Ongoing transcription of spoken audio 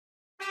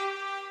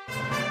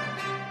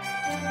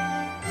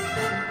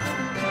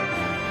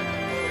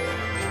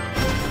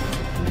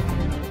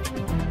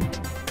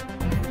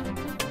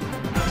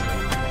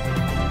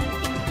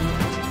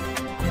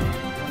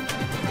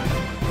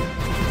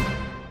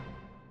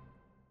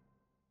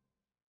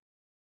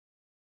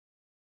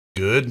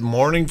Good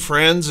morning,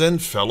 friends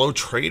and fellow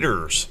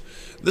traders.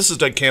 This is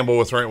Doug Campbell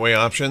with Right Way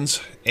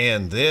Options,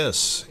 and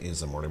this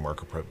is the Morning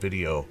Market Prep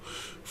video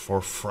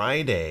for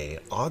Friday,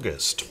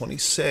 August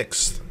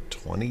 26th,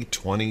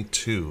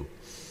 2022.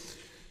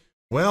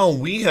 Well,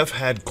 we have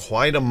had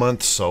quite a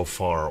month so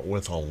far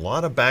with a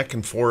lot of back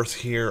and forth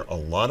here, a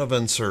lot of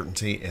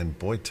uncertainty, and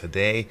boy,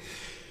 today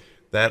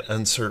that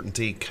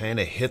uncertainty kind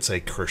of hits a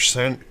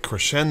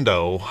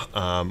crescendo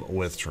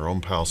with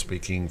Jerome Powell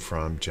speaking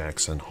from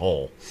Jackson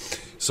Hole.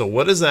 So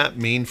what does that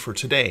mean for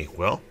today?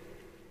 Well,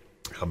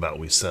 how about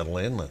we settle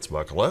in? Let's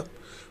buckle up.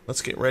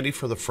 Let's get ready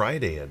for the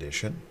Friday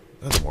edition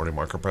of the Morning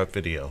Market Prep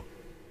video.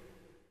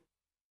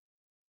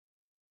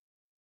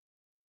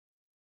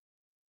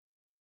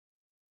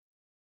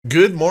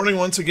 Good morning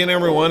once again,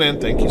 everyone,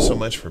 and thank you so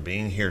much for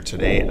being here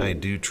today. I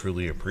do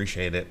truly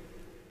appreciate it.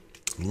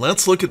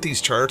 Let's look at these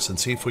charts and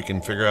see if we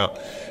can figure out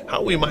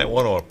how we might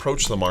want to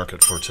approach the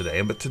market for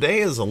today. But today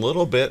is a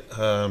little bit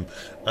of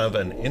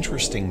an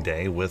interesting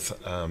day with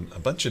a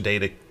bunch of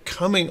data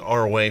coming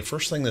our way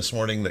first thing this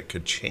morning that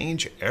could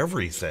change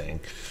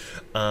everything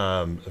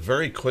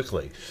very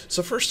quickly.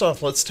 So first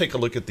off, let's take a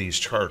look at these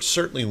charts.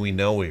 Certainly we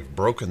know we've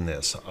broken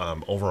this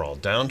overall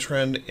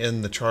downtrend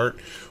in the chart.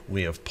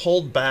 We have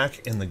pulled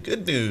back, and the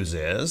good news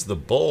is the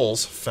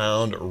bulls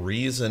found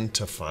reason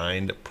to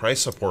find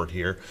price support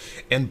here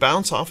and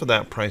bounce off of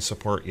that price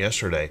support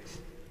yesterday.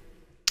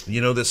 You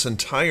know, this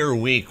entire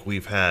week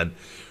we've had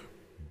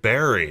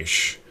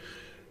bearish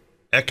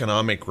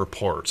economic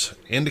reports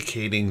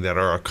indicating that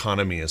our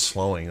economy is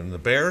slowing, and the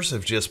bears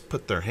have just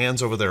put their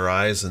hands over their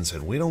eyes and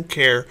said, we don't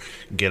care,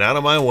 get out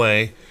of my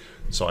way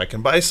so I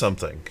can buy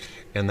something.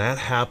 And that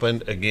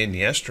happened again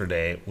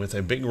yesterday with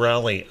a big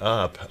rally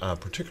up,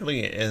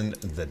 particularly in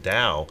the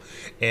Dow.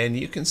 And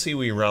you can see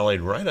we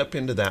rallied right up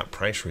into that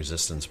price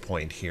resistance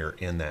point here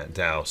in that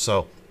Dow.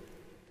 So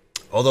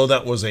although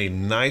that was a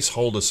nice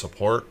hold of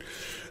support,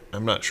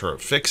 I'm not sure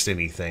it fixed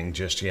anything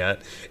just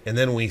yet. And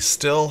then we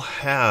still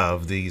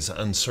have these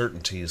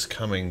uncertainties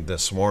coming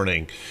this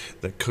morning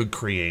that could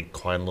create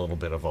quite a little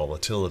bit of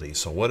volatility.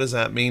 So what does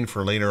that mean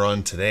for later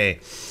on today?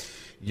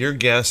 Your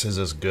guess is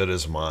as good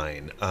as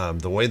mine.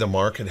 The way the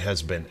market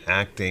has been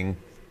acting,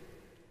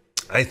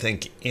 I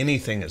think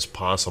anything is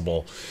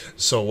possible.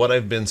 So what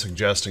I've been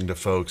suggesting to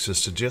folks is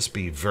to just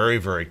be very,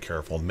 very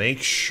careful.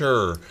 Make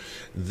sure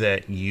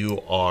that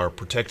you are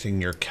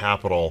protecting your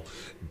capital.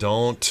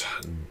 Don't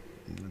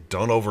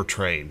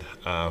overtrade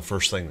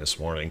first thing this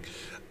morning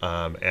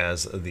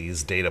as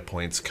these data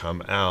points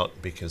come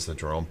out, because the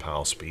Jerome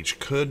Powell speech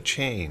could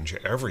change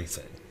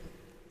everything.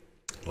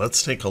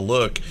 Let's take a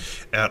look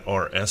at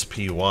our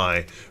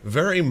SPY.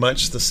 Very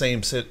much the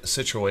same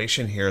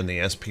situation here in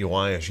the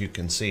SPY. As you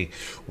can see,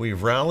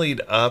 we've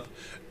rallied up,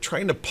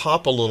 trying to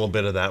pop a little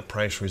bit of that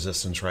price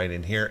resistance right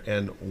in here.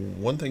 And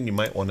one thing you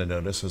might want to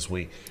notice is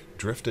we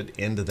drifted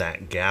into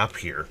that gap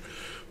here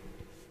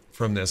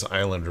from this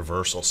island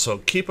reversal. So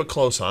keep a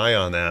close eye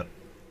on that.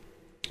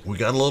 We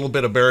got a little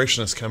bit of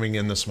bearishness coming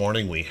in this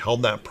morning. We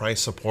held that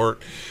price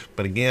support,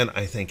 but again,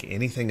 I think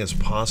anything is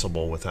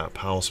possible with that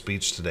Powell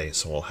speech today,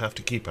 so we'll have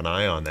to keep an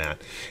eye on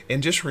that.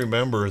 And just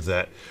remember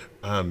that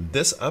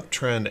this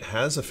uptrend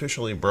has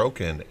officially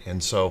broken,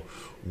 and so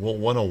we'll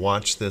want to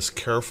watch this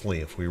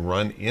carefully if we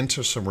run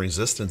into some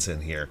resistance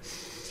in here.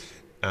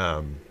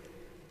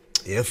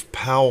 If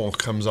Powell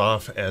comes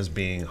off as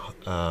being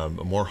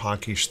more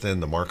hawkish than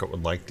the market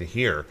would like to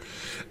hear,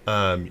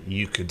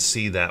 you could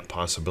see that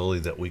possibility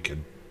that we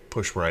could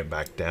push right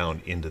back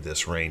down into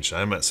this range.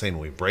 I'm not saying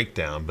we break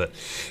down, but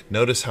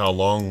notice how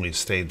long we've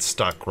stayed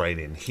stuck right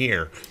in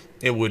here.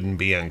 It wouldn't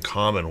be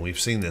uncommon. We've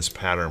seen this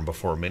pattern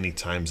before many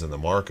times in the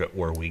market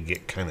where we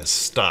get kind of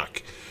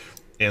stuck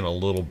in a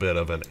little bit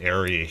of an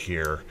area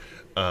here,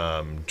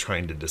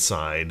 trying to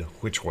decide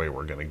which way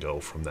we're going to go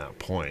from that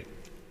point.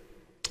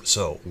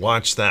 So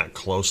watch that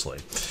closely.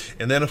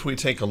 And then if we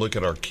take a look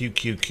at our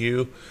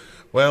QQQ,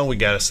 well, we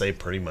got to say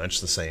pretty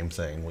much the same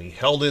thing. We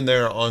held in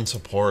there on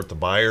support. The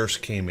buyers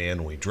came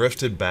in. We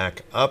drifted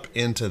back up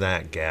into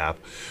that gap.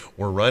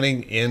 We're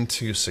running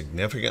into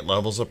significant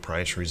levels of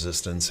price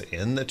resistance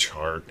in the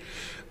chart,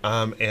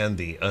 and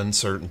the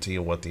uncertainty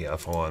of what the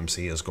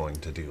FOMC is going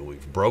to do.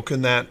 We've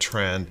broken that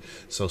trend,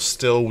 so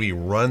still we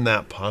run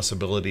that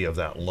possibility of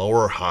that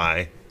lower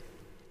high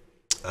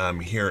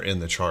here in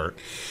the chart,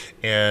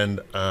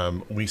 and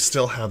we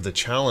still have the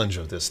challenge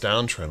of this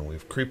downtrend.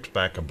 We've creeped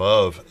back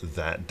above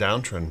that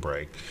downtrend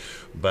break,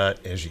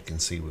 but as you can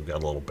see, we've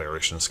got a little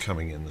bearishness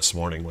coming in this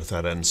morning with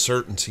that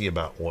uncertainty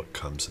about what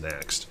comes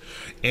next.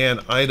 And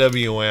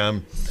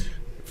IWM,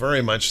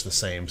 very much the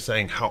same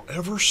thing,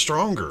 however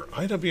stronger.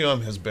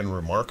 IWM has been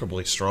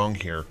remarkably strong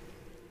here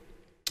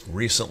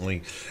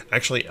recently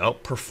actually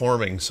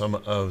outperforming some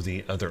of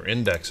the other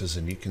indexes,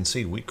 and you can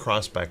see we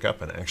crossed back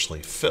up and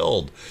actually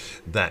filled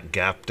that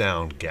gap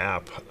down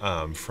gap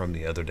from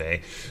the other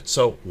day.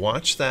 So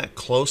watch that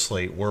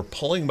closely. We're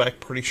pulling back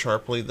pretty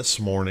sharply this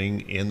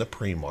morning in the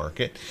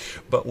pre-market,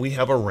 but we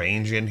have a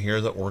range in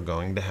here that we're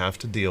going to have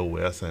to deal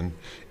with, and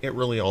it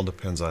really all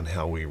depends on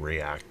how we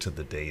react to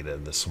the data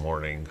this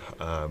morning.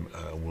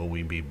 Will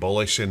we be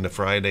bullish in the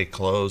Friday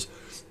close,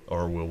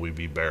 or will we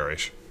be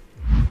bearish?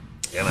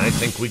 And I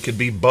think we could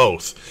be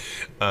both,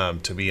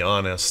 to be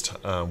honest,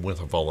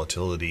 with a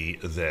volatility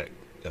that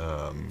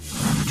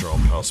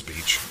Jerome Powell's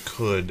speech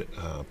could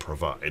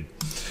provide.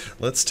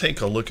 Let's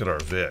take a look at our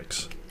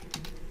VIX.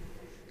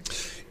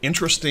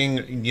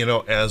 Interesting, you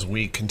know, as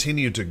we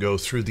continue to go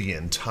through the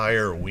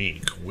entire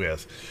week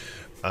with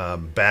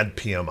bad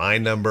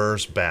PMI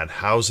numbers, bad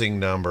housing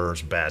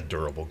numbers, bad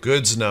durable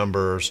goods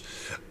numbers,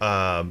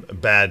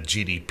 bad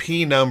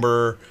GDP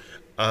number,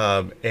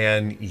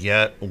 and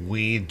yet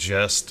we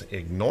just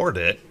ignored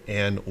it,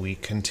 and we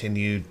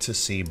continued to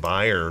see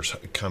buyers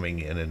coming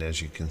in. And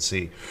as you can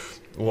see,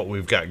 what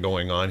we've got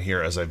going on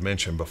here, as I've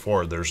mentioned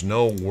before, there's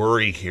no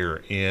worry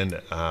here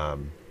in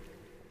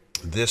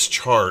this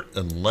chart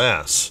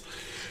unless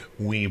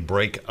we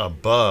break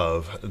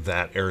above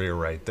that area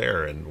right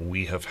there, and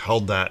we have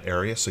held that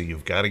area, so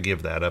you've got to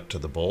give that up to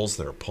the bulls.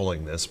 They're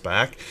pulling this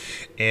back,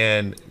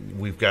 and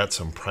we've got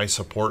some price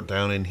support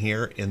down in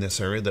here in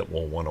this area that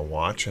we'll want to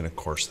watch. And of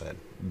course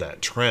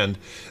that trend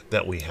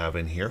that we have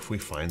in here, if we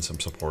find some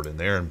support in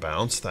there and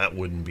bounce, that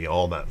wouldn't be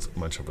all that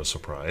much of a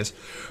surprise.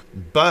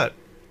 But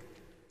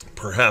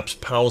perhaps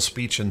Powell's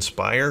speech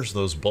inspires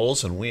those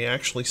bulls, and we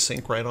actually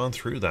sink right on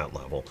through that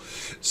level.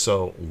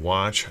 So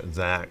watch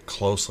that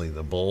closely.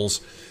 The bulls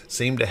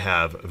seem to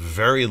have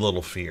very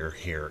little fear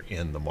here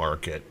in the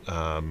market.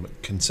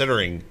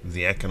 Considering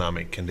the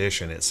economic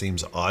condition, it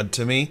seems odd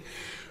to me,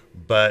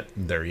 but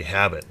there you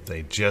have it.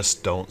 They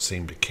just don't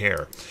seem to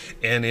care.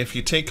 And if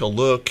you take a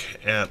look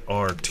at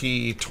our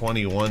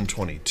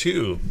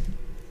T2122,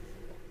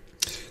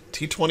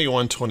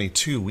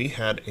 T2122, we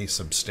had a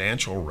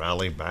substantial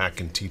rally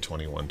back in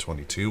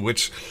T2122,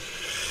 which,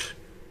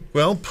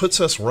 well,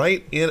 puts us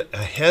right in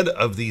ahead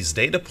of these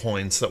data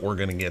points that we're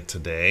going to get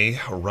today,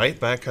 right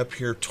back up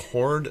here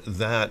toward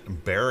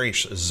that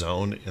bearish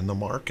zone in the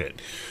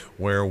market,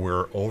 where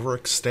we're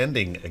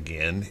overextending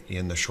again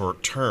in the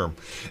short term.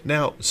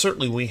 Now,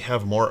 certainly we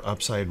have more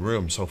upside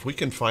room, so if we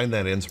can find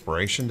that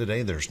inspiration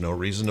today, there's no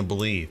reason to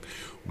believe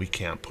we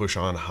can't push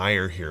on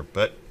higher here.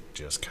 But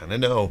just kind of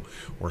know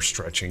we're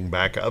stretching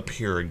back up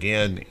here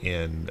again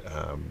in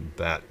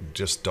that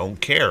just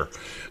don't care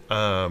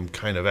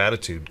kind of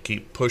attitude.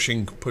 Keep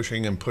pushing,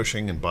 pushing, and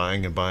pushing, and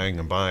buying, and buying,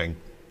 and buying.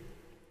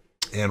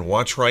 And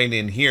watch right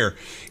in here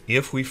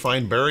if we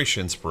find bearish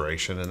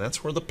inspiration, and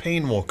that's where the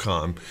pain will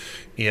come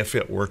if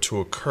it were to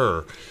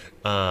occur.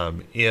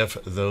 If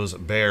those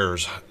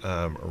bears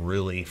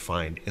really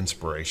find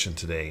inspiration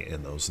today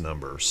in those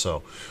numbers.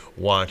 So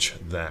watch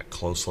that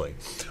closely.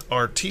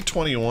 Our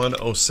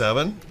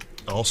T2107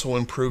 also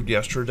improved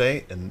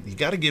yesterday, and you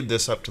got to give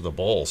this up to the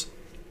bulls.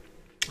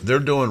 They're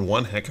doing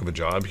one heck of a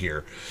job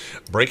here,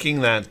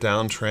 breaking that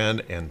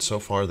downtrend, and so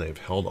far they've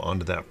held on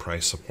to that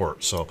price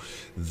support. So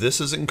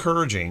this is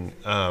encouraging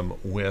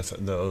with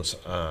those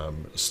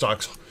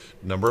stocks,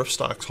 number of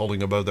stocks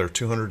holding above their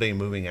 200-day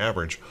moving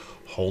average,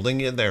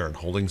 holding in there and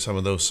holding some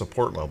of those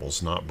support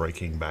levels, not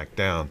breaking back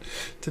down.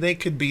 Today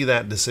could be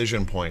that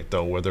decision point,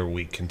 though, whether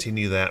we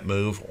continue that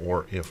move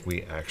or if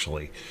we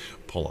actually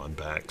pull on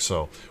back.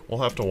 So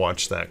we'll have to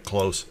watch that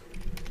close.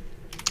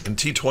 In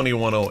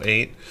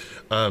T2108,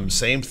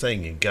 same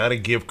thing. You got to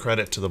give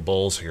credit to the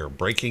bulls here,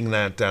 breaking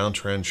that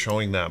downtrend,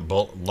 showing that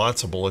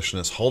lots of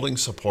bullishness, holding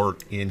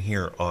support in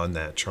here on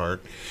that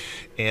chart.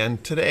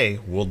 And today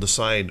we'll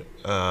decide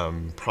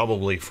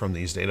probably from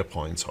these data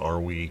points, are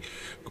we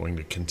going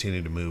to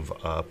continue to move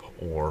up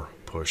or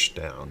push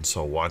down?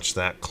 So watch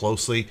that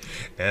closely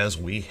as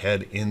we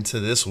head into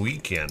this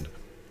weekend.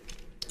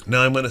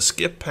 Now I'm going to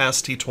skip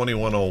past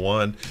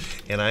T2101,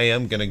 and I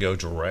am going to go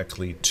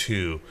directly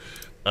to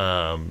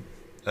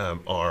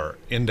our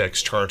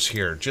index charts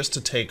here just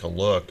to take a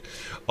look.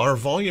 Our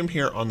volume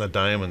here on the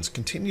diamonds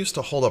continues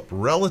to hold up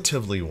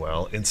relatively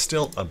well. It's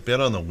still a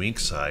bit on the weak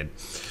side,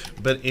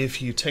 but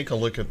if you take a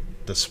look at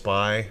the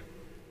SPY,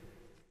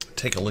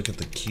 take a look at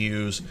the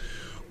Qs,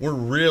 we're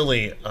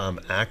really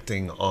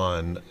acting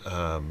on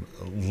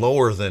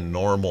lower than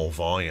normal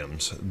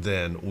volumes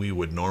than we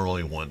would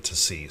normally want to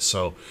see.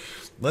 So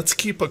let's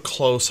keep a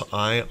close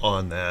eye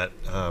on that.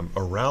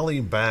 A rally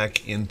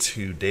back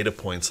into data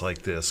points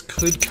like this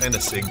could kind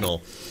of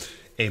signal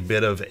a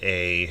bit of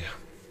a,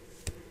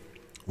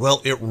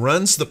 well, it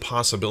runs the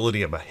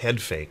possibility of a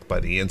head fake by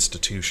the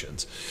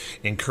institutions,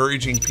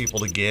 encouraging people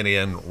to get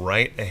in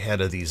right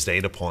ahead of these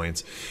data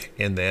points,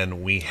 and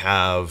then we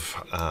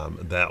have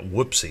that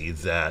whoopsie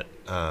that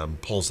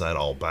pulls that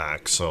all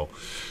back. So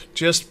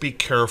just be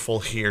careful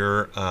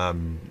here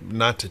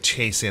not to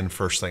chase in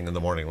first thing in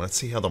the morning. Let's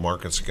see how the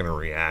market's going to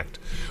react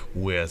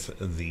with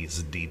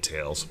these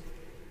details.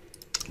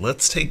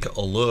 Let's take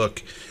a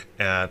look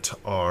at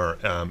our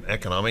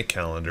economic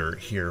calendar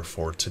here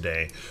for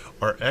today.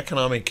 Our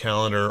economic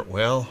calendar,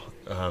 well,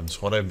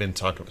 it's what I've been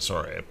talking about.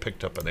 Sorry, I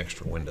picked up an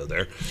extra window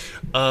there.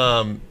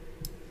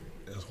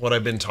 What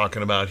I've been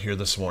talking about here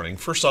this morning.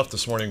 First off,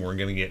 this morning we're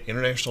going to get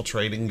international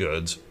trade in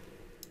goods.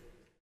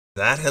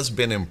 That has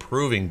been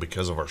improving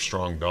because of our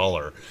strong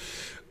dollar.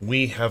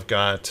 We have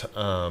got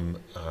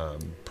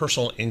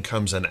personal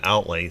incomes and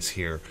outlays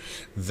here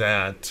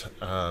that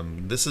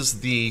this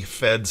is the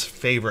Fed's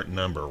favorite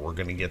number. We're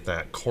going to get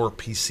that core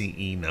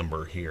PCE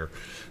number here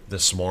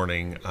this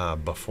morning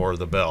before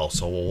the bell.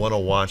 So we'll want to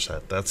watch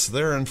that. That's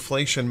their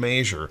inflation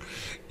measure,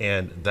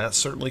 and that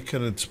certainly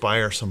could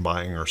inspire some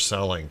buying or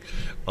selling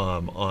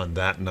on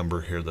that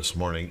number here this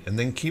morning. And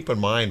then keep in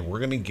mind, we're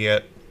going to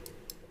get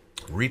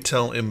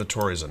retail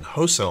inventories and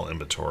wholesale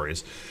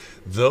inventories.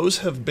 Those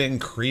have been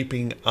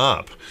creeping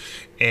up,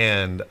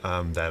 and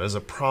that is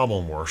a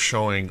problem. We're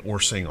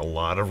seeing a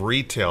lot of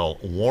retail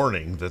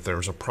warning that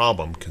there's a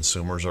problem.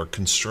 Consumers are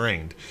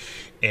constrained,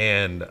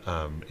 and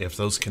if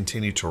those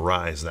continue to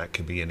rise, that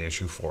could be an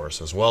issue for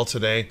us as well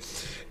today.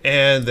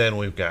 And then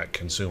we've got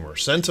consumer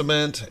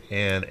sentiment,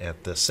 and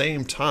at the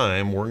same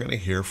time, we're going to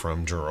hear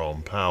from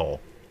Jerome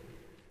Powell.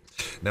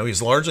 Now,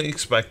 he's largely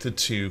expected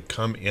to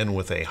come in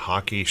with a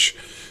hawkish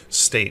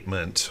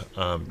statement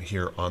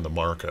here on the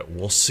market.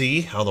 We'll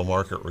see how the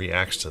market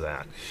reacts to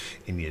that.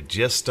 And you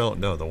just don't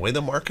know. The way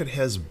the market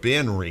has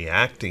been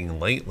reacting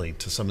lately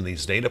to some of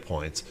these data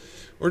points,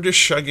 we're just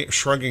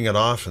shrugging it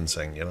off and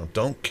saying, you know,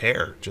 don't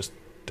care. Just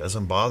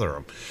doesn't bother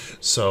them.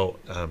 So,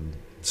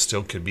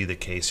 still could be the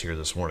case here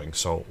this morning.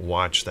 So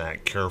watch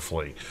that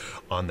carefully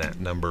on that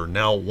number.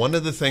 Now, one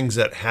of the things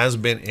that has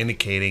been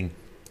indicating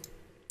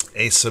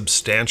a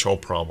substantial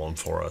problem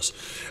for us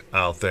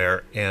out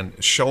there and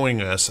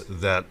showing us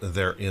that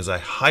there is a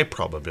high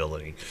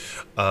probability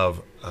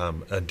of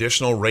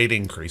additional rate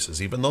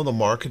increases, even though the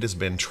market has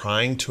been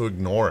trying to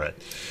ignore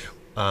it.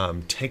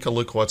 Take a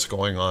look what's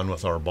going on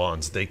with our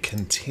bonds. They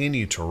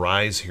continue to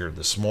rise here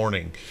this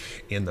morning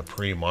in the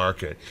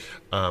pre-market.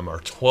 Our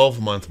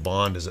 12-month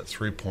bond is at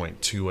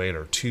 3.28,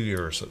 or 2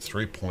 years at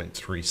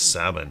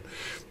 3.37.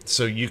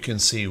 So you can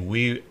see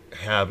we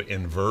have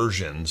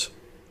inversions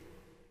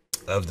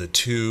of the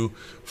 2,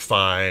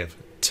 5,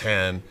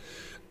 10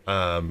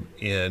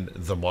 in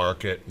the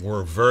market.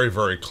 We're very,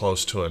 very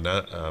close to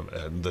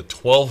the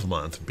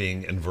 12-month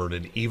being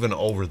inverted even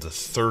over the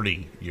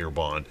 30-year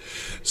bond.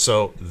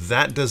 So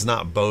that does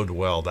not bode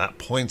well. That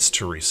points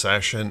to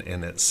recession,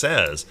 and it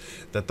says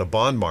that the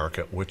bond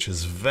market, which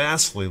is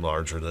vastly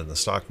larger than the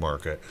stock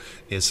market,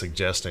 is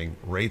suggesting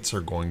rates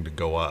are going to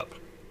go up.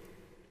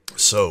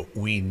 So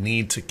we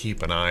need to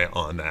keep an eye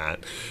on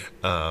that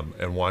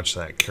and watch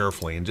that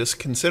carefully, and just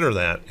consider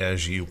that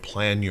as you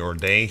plan your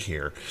day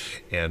here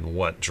and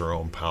what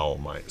Jerome Powell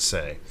might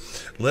say.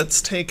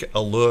 Let's take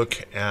a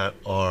look at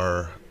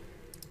our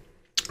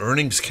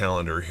earnings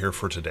calendar here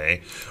for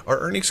today. Our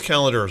earnings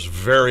calendar is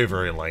very,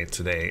 very light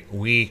today.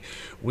 We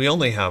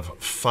only have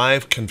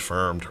 5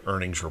 confirmed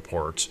earnings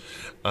reports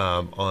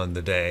on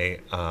the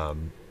day,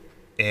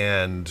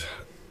 and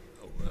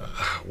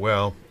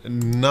well,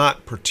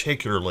 not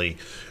particularly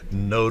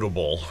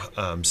notable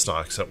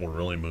stocks that will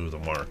really move the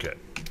market.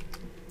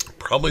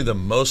 Probably the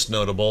most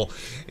notable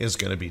is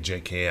going to be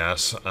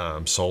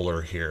JKS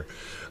Solar here.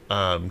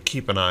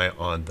 Keep an eye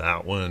on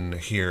that one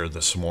here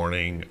this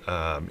morning.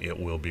 It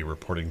will be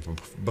reporting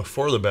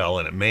before the bell,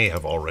 and it may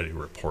have already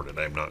reported.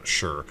 I'm not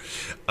sure.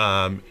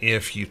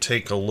 If you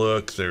take a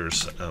look,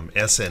 there's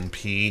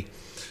S&P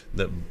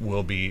that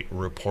will be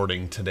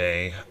reporting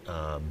today.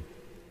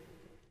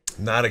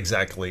 Not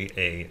exactly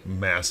a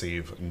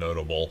massive,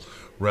 notable,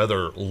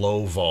 rather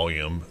low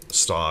volume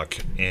stock.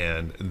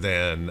 And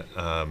then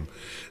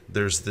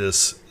there's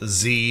this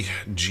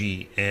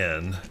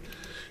ZGN,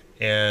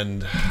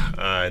 and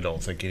I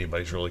don't think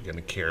anybody's really going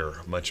to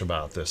care much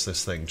about this.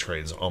 This thing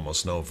trades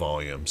almost no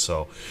volume,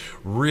 so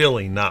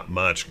really not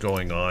much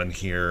going on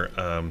here,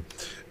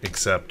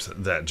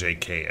 except that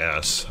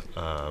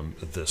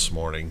JKS this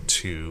morning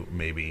to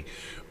maybe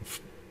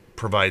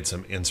provide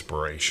some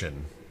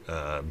inspiration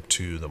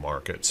to the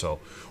market. So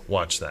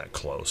watch that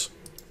close.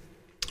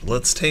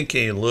 Let's take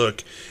a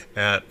look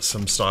at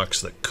some stocks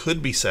that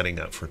could be setting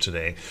up for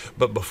today.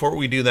 But before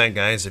we do that,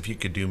 guys, if you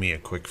could do me a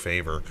quick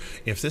favor,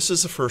 if this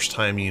is the first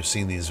time you've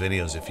seen these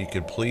videos, if you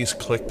could please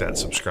click that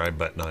subscribe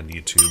button on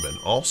YouTube, and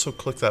also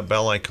click that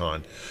bell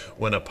icon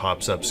when it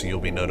pops up so you'll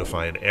be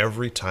notified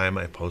every time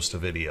I post a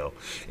video.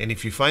 And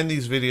if you find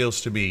these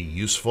videos to be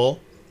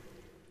useful,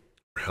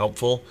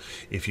 helpful,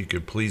 if you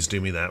could please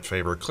do me that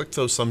favor, click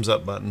those thumbs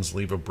up buttons,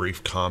 leave a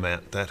brief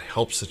comment. That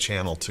helps the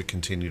channel to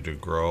continue to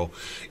grow.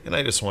 And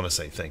I just want to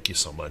say thank you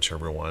so much,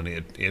 everyone.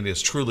 It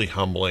is truly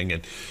humbling,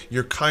 and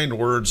your kind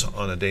words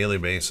on a daily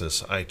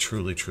basis, I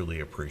truly, truly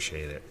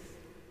appreciate it.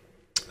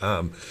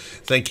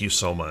 Thank you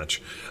so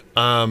much.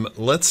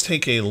 Let's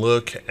take a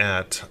look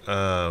at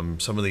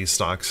some of these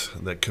stocks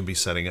that could be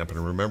setting up.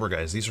 And remember,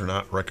 guys, these are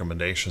not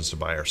recommendations to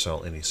buy or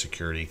sell any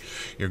security.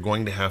 You're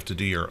going to have to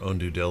do your own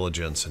due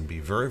diligence and be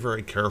very,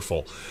 very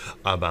careful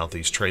about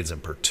these trades.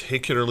 And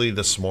particularly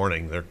this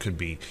morning, there could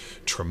be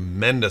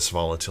tremendous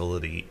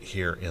volatility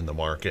here in the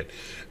market.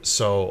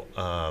 So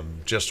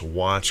just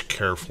watch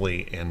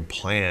carefully and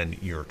plan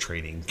your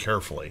trading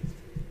carefully.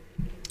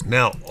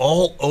 Now,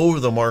 all over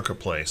the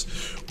marketplace,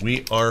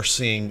 we are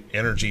seeing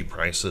energy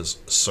prices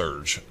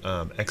surge,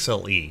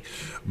 XLE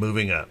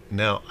moving up.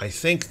 Now, I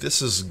think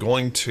this is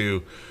going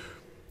to,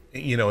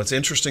 it's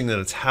interesting that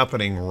it's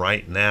happening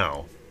right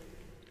now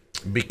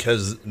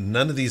because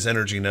none of these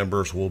energy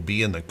numbers will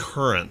be in the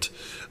current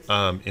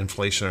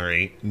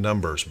inflationary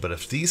numbers. But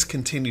if these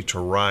continue to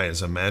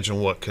rise, imagine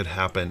what could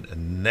happen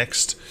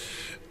next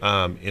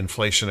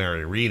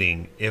inflationary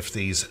reading if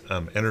these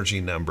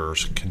energy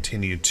numbers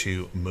continue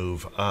to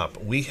move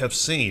up. We have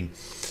seen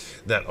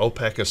that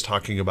OPEC is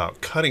talking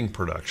about cutting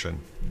production,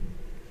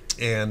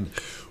 and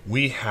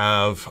we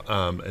have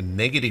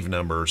negative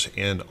numbers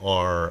in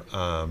our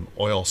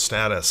oil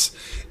status,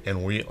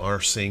 and we are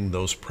seeing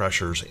those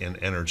pressures in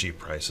energy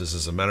prices.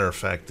 As a matter of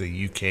fact,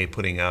 the UK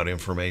putting out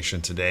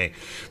information today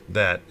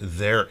that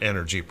their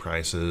energy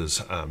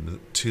prices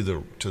to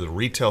the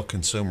retail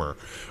consumer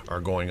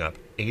are going up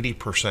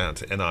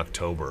 80% in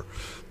October.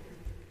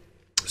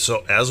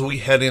 So as we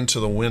head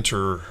into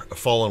the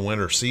fall and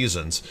winter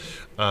seasons,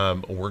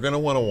 we're going to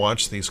want to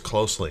watch these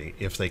closely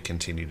if they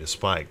continue to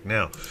spike.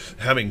 Now,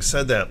 having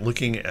said that,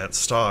 looking at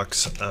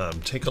stocks,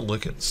 take a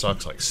look at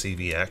stocks like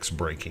CVX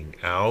breaking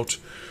out.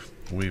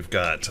 We've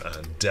got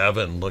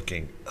Devon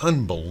looking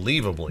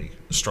unbelievably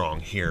strong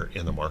here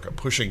in the market,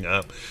 pushing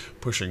up,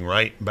 pushing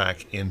right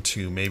back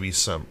into maybe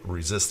some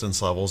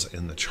resistance levels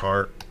in the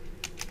chart.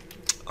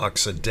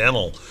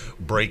 Occidental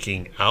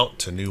breaking out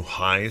to new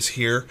highs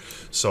here.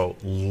 So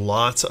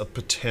lots of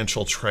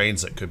potential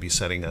trades that could be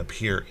setting up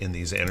here in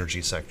these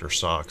energy sector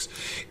stocks.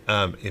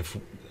 If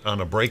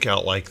on a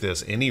breakout like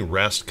this, any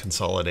rest,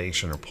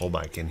 consolidation, or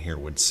pullback in here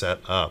would set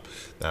up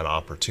that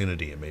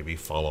opportunity and maybe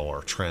follow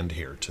our trend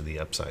here to the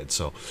upside.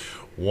 So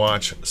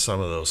watch some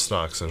of those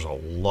stocks. There's a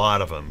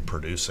lot of them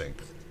producing.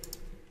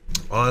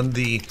 On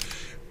the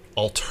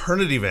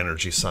alternative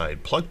energy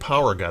side, Plug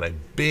Power got a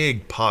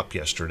big pop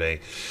yesterday.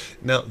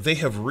 Now, they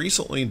have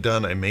recently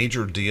done a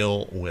major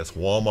deal with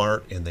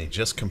Walmart, and they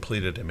just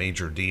completed a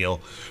major deal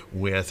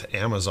with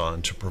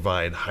Amazon to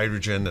provide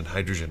hydrogen and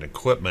hydrogen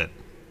equipment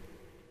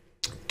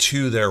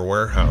to their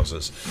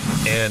warehouses.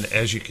 And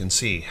as you can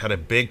see, had a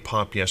big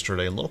pop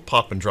yesterday, a little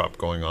pop and drop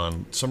going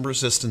on, some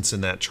resistance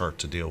in that chart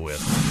to deal with.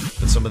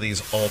 But some of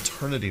these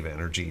alternative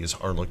energies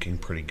are looking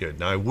pretty good.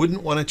 Now, I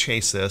wouldn't want to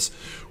chase this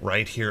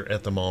right here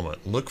at the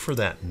moment. Look for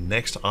that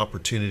next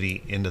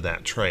opportunity into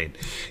that trade.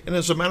 And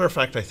as a matter of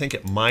fact, I think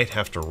it might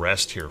have to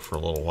rest here for a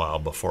little while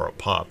before it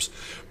pops.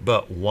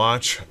 But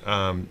watch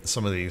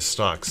some of these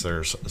stocks.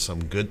 There's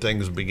some good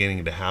things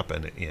beginning to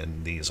happen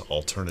in these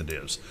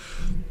alternatives.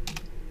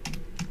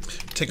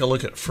 Take a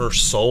look at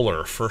First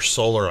Solar. First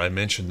Solar, I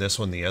mentioned this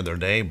one the other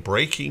day,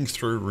 breaking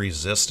through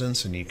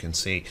resistance, and you can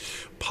see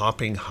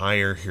popping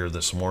higher here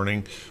this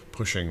morning,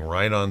 pushing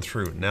right on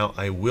through. Now,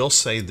 I will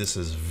say this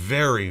is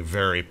very,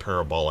 very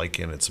parabolic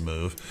in its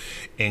move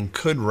and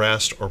could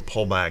rest or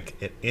pull back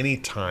at any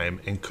time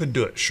and could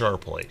do it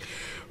sharply.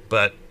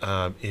 But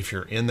if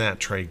you're in that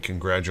trade,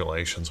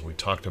 congratulations. We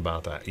talked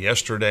about that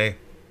yesterday.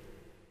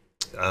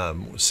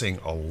 Seeing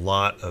a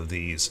lot of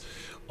these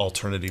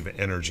alternative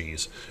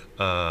energies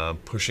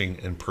pushing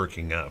and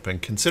perking up.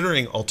 And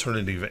considering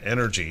alternative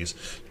energies,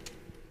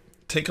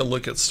 take a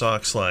look at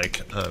stocks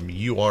like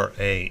URA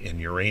and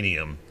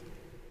uranium.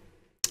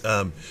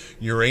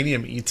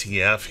 Uranium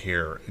ETF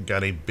here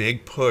got a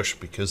big push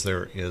because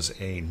there is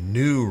a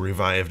new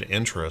revived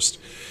interest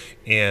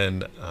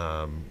in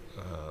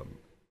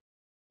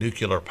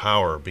nuclear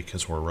power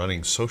because we're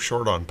running so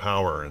short on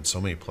power in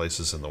so many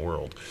places in the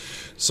world.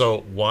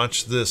 So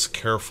watch this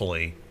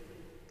carefully.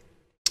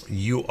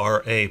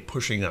 URA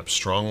pushing up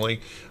strongly.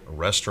 A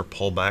rest or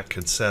pullback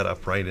could set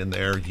up right in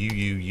there.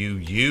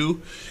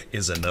 UUUU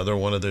is another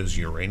one of those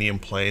uranium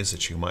plays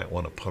that you might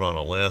want to put on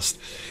a list.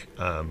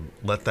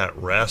 Let that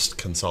rest,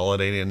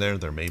 consolidate in there.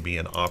 There may be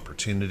an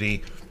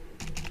opportunity.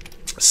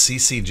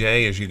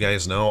 CCJ, as you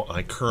guys know,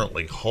 I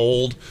currently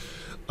hold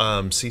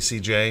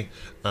CCJ,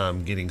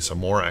 getting some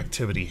more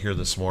activity here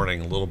this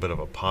morning, a little bit of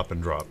a pop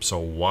and drop. So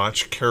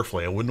watch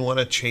carefully. I wouldn't want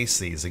to chase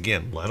these.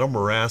 Again, let them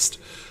rest,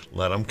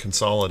 let them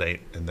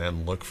consolidate, and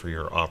then look for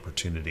your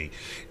opportunity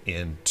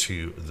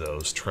into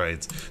those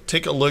trades.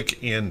 Take a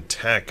look in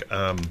tech.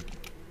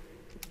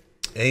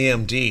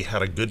 AMD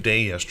had a good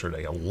day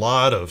yesterday. A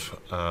lot of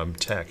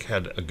tech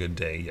had a good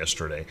day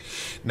yesterday.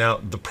 Now,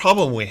 the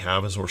problem we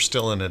have is we're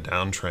still in a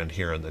downtrend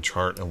here in the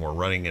chart, and we're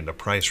running into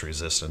price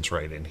resistance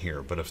right in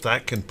here. But if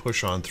that can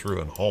push on through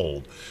and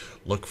hold,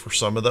 look for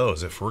some of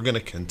those. If we're going to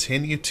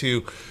continue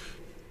to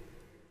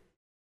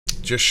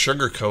just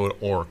sugarcoat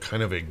or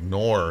kind of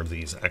ignore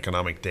these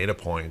economic data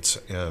points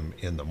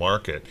in the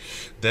market,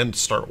 then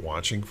start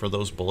watching for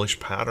those bullish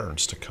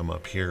patterns to come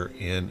up here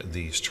in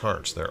these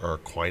charts. There are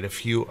quite a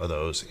few of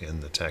those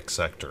in the tech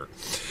sector.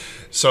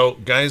 So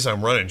guys,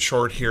 I'm running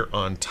short here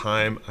on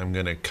time. I'm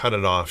going to cut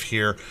it off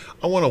here.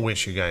 I want to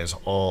wish you guys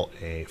all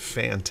a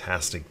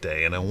fantastic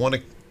day, and I want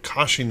to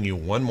caution you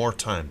one more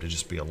time to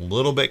just be a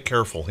little bit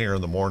careful here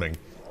in the morning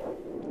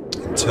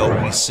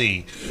until we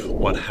see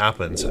what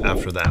happens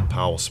after that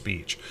Powell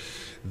speech.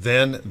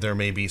 Then there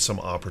may be some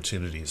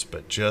opportunities,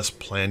 but just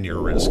plan your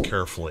risk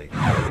carefully.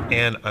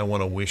 And I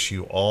want to wish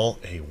you all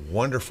a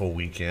wonderful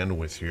weekend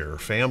with your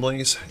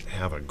families.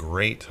 Have a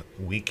great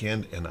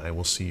weekend, and I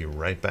will see you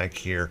right back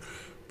here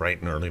bright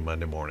and early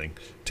Monday morning.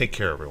 Take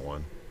care,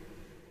 everyone.